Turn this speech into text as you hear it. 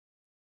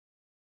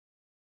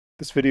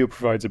This video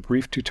provides a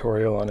brief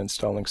tutorial on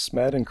installing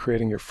SMEd and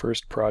creating your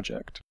first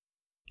project.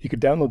 You can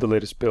download the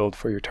latest build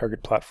for your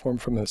target platform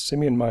from the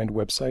SMEd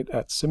website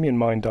at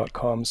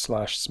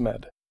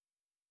simianmind.com/smed.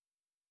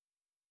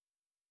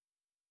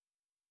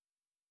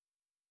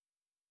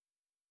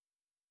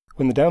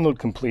 When the download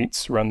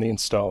completes, run the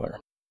installer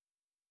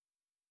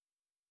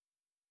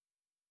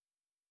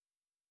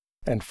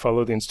and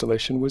follow the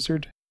installation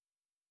wizard.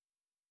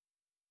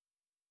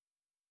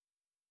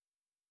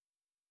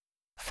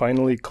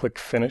 Finally, click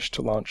Finish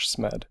to launch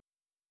SMEd.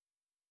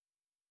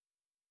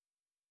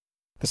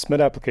 The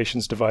SMEd application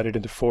is divided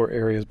into 4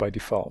 areas by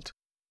default.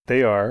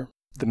 They are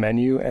the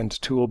menu and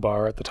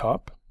toolbar at the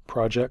top,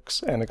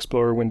 projects and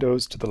Explorer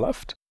windows to the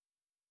left,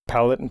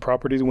 palette and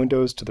properties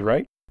windows to the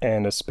right,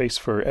 and a space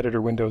for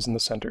editor windows in the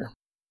center.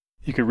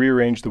 You can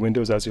rearrange the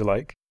windows as you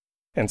like,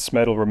 and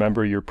SMEd will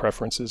remember your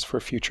preferences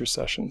for future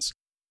sessions.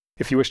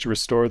 If you wish to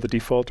restore the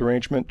default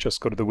arrangement,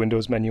 just go to the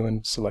Windows menu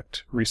and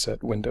select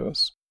Reset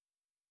Windows.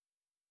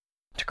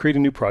 To create a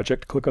new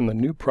project, click on the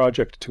New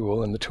Project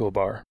tool in the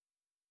toolbar,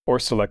 or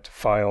select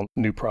File,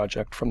 New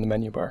Project from the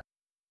menu bar.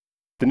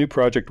 The New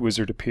Project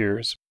wizard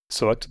appears.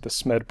 Select the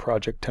SMEd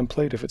project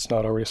template if it's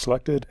not already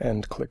selected,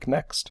 and click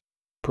Next.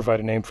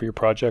 Provide a name for your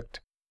project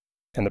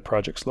and the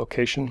project's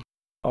location.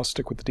 I'll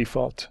stick with the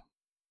default.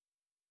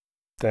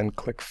 Then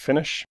click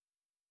Finish.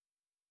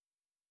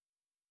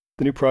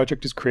 The new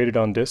project is created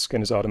on disk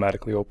and is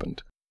automatically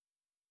opened.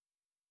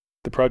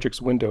 The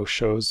project's window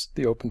shows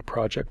the opened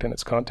project and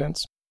its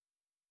contents.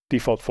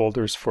 Default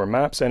folders for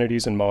maps,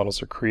 entities, and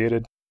models are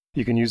created.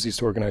 You can use these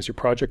to organize your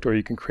project, or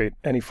you can create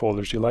any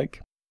folders you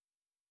like.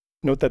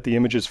 Note that the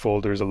Images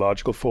folder is a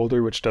logical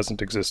folder which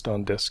doesn't exist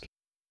on disk.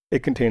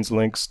 It contains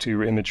links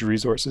to image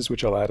resources,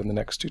 which I'll add in the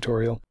next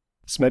tutorial.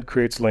 SMEd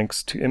creates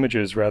links to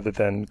images rather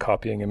than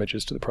copying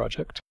images to the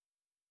project.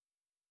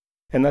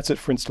 And that's it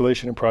for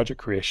installation and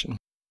project creation.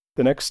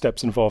 The next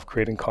steps involve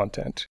creating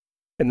content.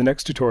 In the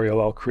next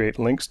tutorial, I'll create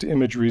links to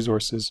image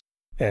resources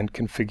and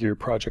configure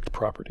project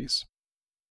properties.